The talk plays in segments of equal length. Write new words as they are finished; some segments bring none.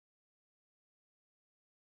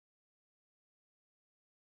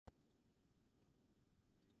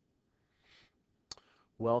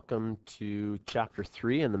Welcome to Chapter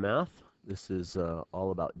 3 in the math. This is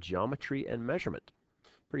all about geometry and measurement.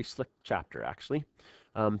 Pretty slick chapter, actually.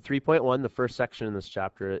 3.1, the first section in this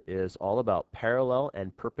chapter, is all about parallel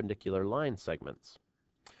and perpendicular line segments.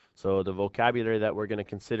 So the vocabulary that we're going to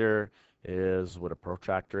consider is what a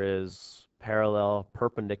protractor is, parallel,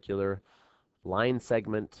 perpendicular, line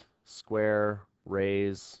segment, square,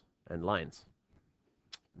 rays, and lines.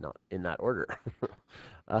 Not in that order.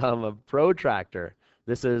 A protractor.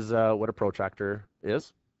 This is what a protractor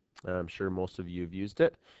is. I'm sure most of you have used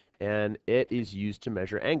it. And it is used to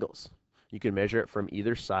measure angles. You can measure it from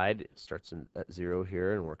either side. It starts at 0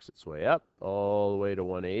 here and works its way up all the way to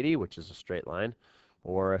 180, which is a straight line.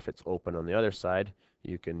 Or if it's open on the other side,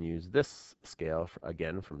 you can use this scale,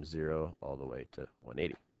 again, from 0 all the way to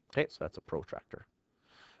 180. Okay, so that's a protractor.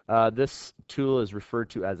 This tool is referred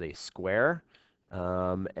to as a square.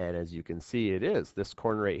 And as you can see, it is. This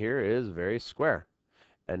corner right here is very square.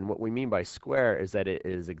 And what we mean by square is that it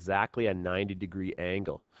is exactly a 90-degree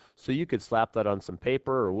angle. So you could slap that on some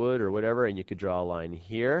paper or wood or whatever, and you could draw a line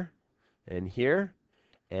here and here.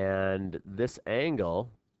 And this angle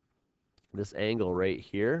right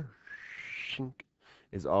here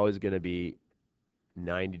is always going to be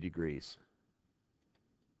 90 degrees.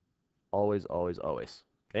 Always, always, always.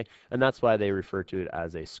 Okay? And that's why they refer to it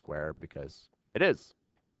as a square, because it is.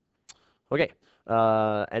 Okay,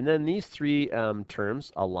 and then these three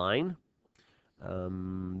terms, a line.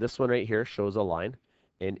 This one right here shows a line,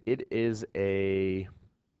 and it is a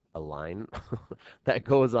line that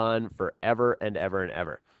goes on forever and ever and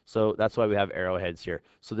ever. So that's why we have arrowheads here.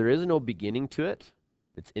 So there is no beginning to it.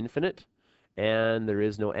 It's infinite, and there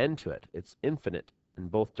is no end to it. It's infinite in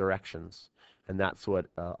both directions, and that's what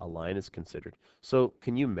a line is considered. So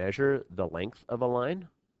can you measure the length of a line?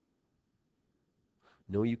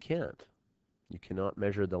 No, you can't. You cannot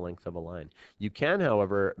measure the length of a line. You can,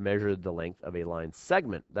 however, measure the length of a line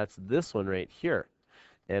segment. That's this one right here.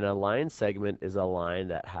 And a line segment is a line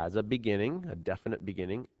that has a beginning, a definite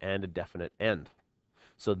beginning, and a definite end.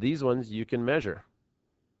 So these ones you can measure.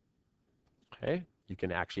 Okay? You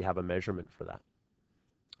can actually have a measurement for that.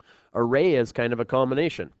 A ray is kind of a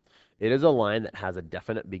combination. It is a line that has a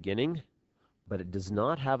definite beginning, but it does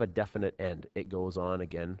not have a definite end. It goes on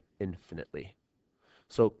again infinitely.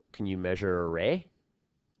 So can you measure a ray?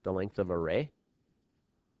 The length of a ray?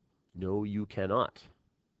 No, you cannot.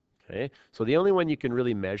 Okay, so the only one you can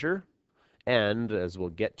really measure, and as we'll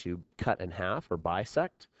get to, cut in half or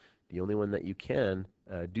bisect, the only one that you can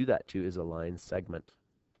do that to is a line segment.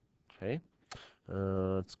 Okay,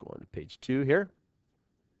 let's go on to page 2 here.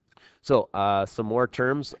 So some more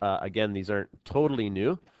terms. Again, these aren't totally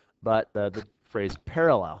new, but the phrase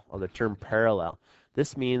parallel, or the term parallel,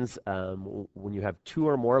 this means when you have two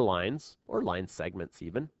or more lines, or line segments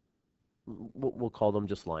even, we'll call them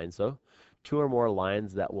just lines though, two or more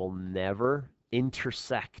lines that will never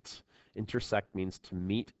intersect. Intersect means to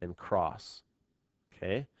meet and cross.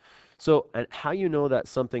 Okay? So, and how you know that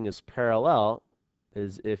something is parallel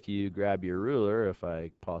is if you grab your ruler, if I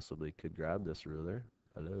possibly could grab this ruler.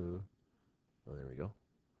 Hello. Oh, there we go.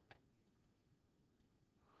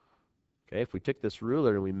 Okay, if we took this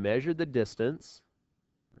ruler and we measured the distance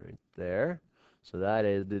right there, so that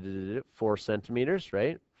is 4 centimeters,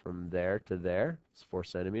 right? From there to there, it's 4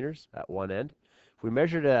 centimeters at one end. If we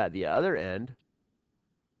measured it at the other end,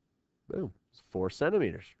 boom, it's 4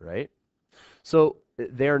 centimeters, right? So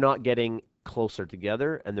they're not getting closer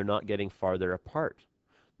together and they're not getting farther apart.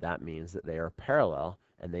 That means that they are parallel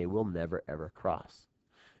and they will never ever cross.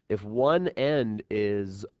 If one end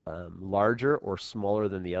is larger or smaller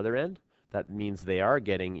than the other end, that means they are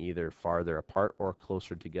getting either farther apart or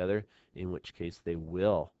closer together, in which case they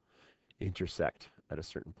will intersect at a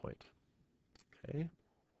certain point. Okay,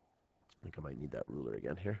 I think I might need that ruler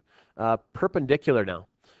again here. Perpendicular now.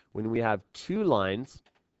 When we have two lines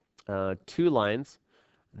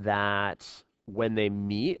that when they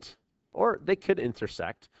meet, or they could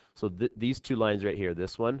intersect, so these two lines right here,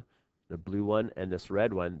 this one, the blue one, and this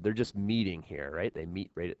red one, they're just meeting here, right? They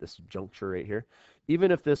meet right at this juncture right here.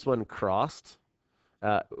 Even if this one crossed,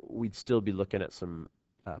 we'd still be looking at some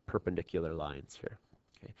perpendicular lines here.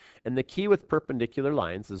 Okay. And the key with perpendicular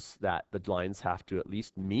lines is that the lines have to at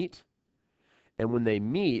least meet. And when they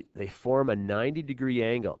meet, they form a 90-degree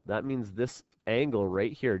angle. That means this angle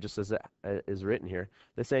right here, just as it is written here,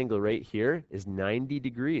 this angle right here is 90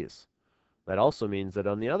 degrees. That also means that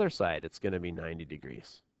on the other side, it's going to be 90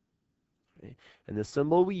 degrees. Okay. And the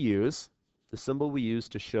symbol we use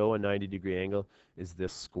to show a 90-degree angle is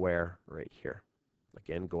this square right here.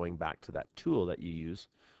 Again, going back to that tool that you use,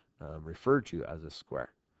 referred to as a square.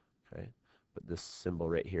 Okay. But this symbol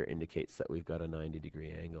right here indicates that we've got a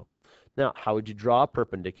 90-degree angle. Now, how would you draw a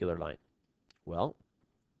perpendicular line? Well,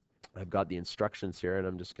 I've got the instructions here, and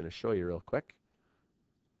I'm just going to show you real quick.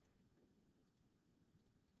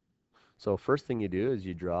 So first thing you do is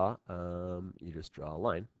you just draw a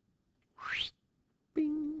line.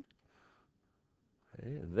 Bing.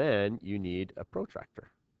 Okay, then you need a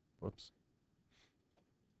protractor. Whoops.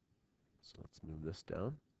 So let's move this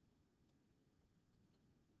down.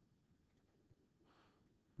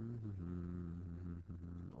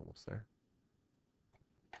 Almost there.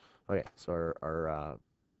 Okay, so our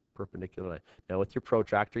perpendicular line. Now with your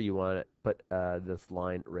protractor, you want to put this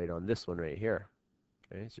line right on this one right here.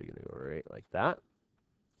 Okay, so you're going to go right like that.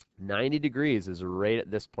 90 degrees is right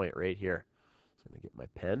at this point right here. So I'm going to get my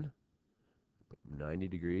pen. Put 90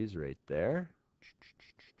 degrees right there.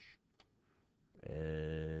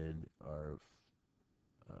 And our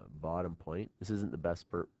bottom point, this isn't the best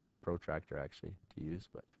protractor actually to use,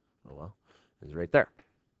 but oh well, is right there.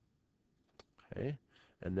 Okay,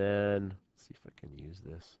 and then let's see if I can use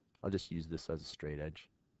this. I'll just use this as a straight edge.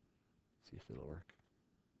 See if it'll work.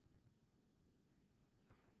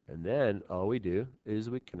 And then all we do is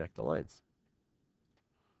we connect the lines.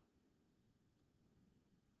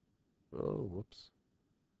 Oh, whoops.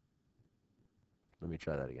 Let me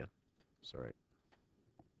try that again. Sorry.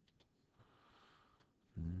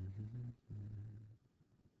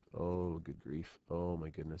 Oh, good grief. Oh my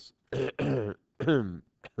goodness. Okay.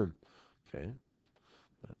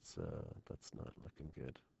 That's not looking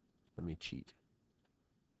good. Let me cheat.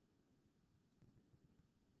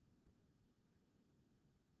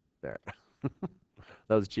 There.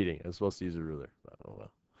 That was cheating. I was supposed to use a ruler, but oh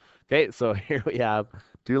well. Okay, so here we have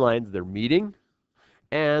two lines. They're meeting,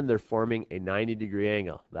 and they're forming a 90-degree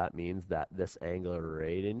angle. That means that this angle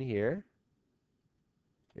right in here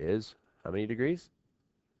is how many degrees?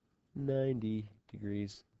 90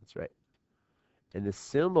 degrees. That's right. And the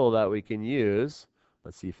symbol that we can use,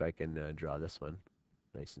 let's see if I can draw this one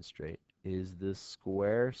nice and straight, is this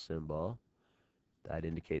square symbol that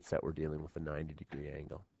indicates that we're dealing with a 90-degree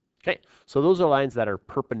angle. Okay, so those are lines that are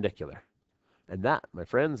perpendicular. And that, my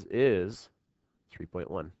friends, is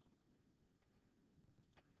 3.1.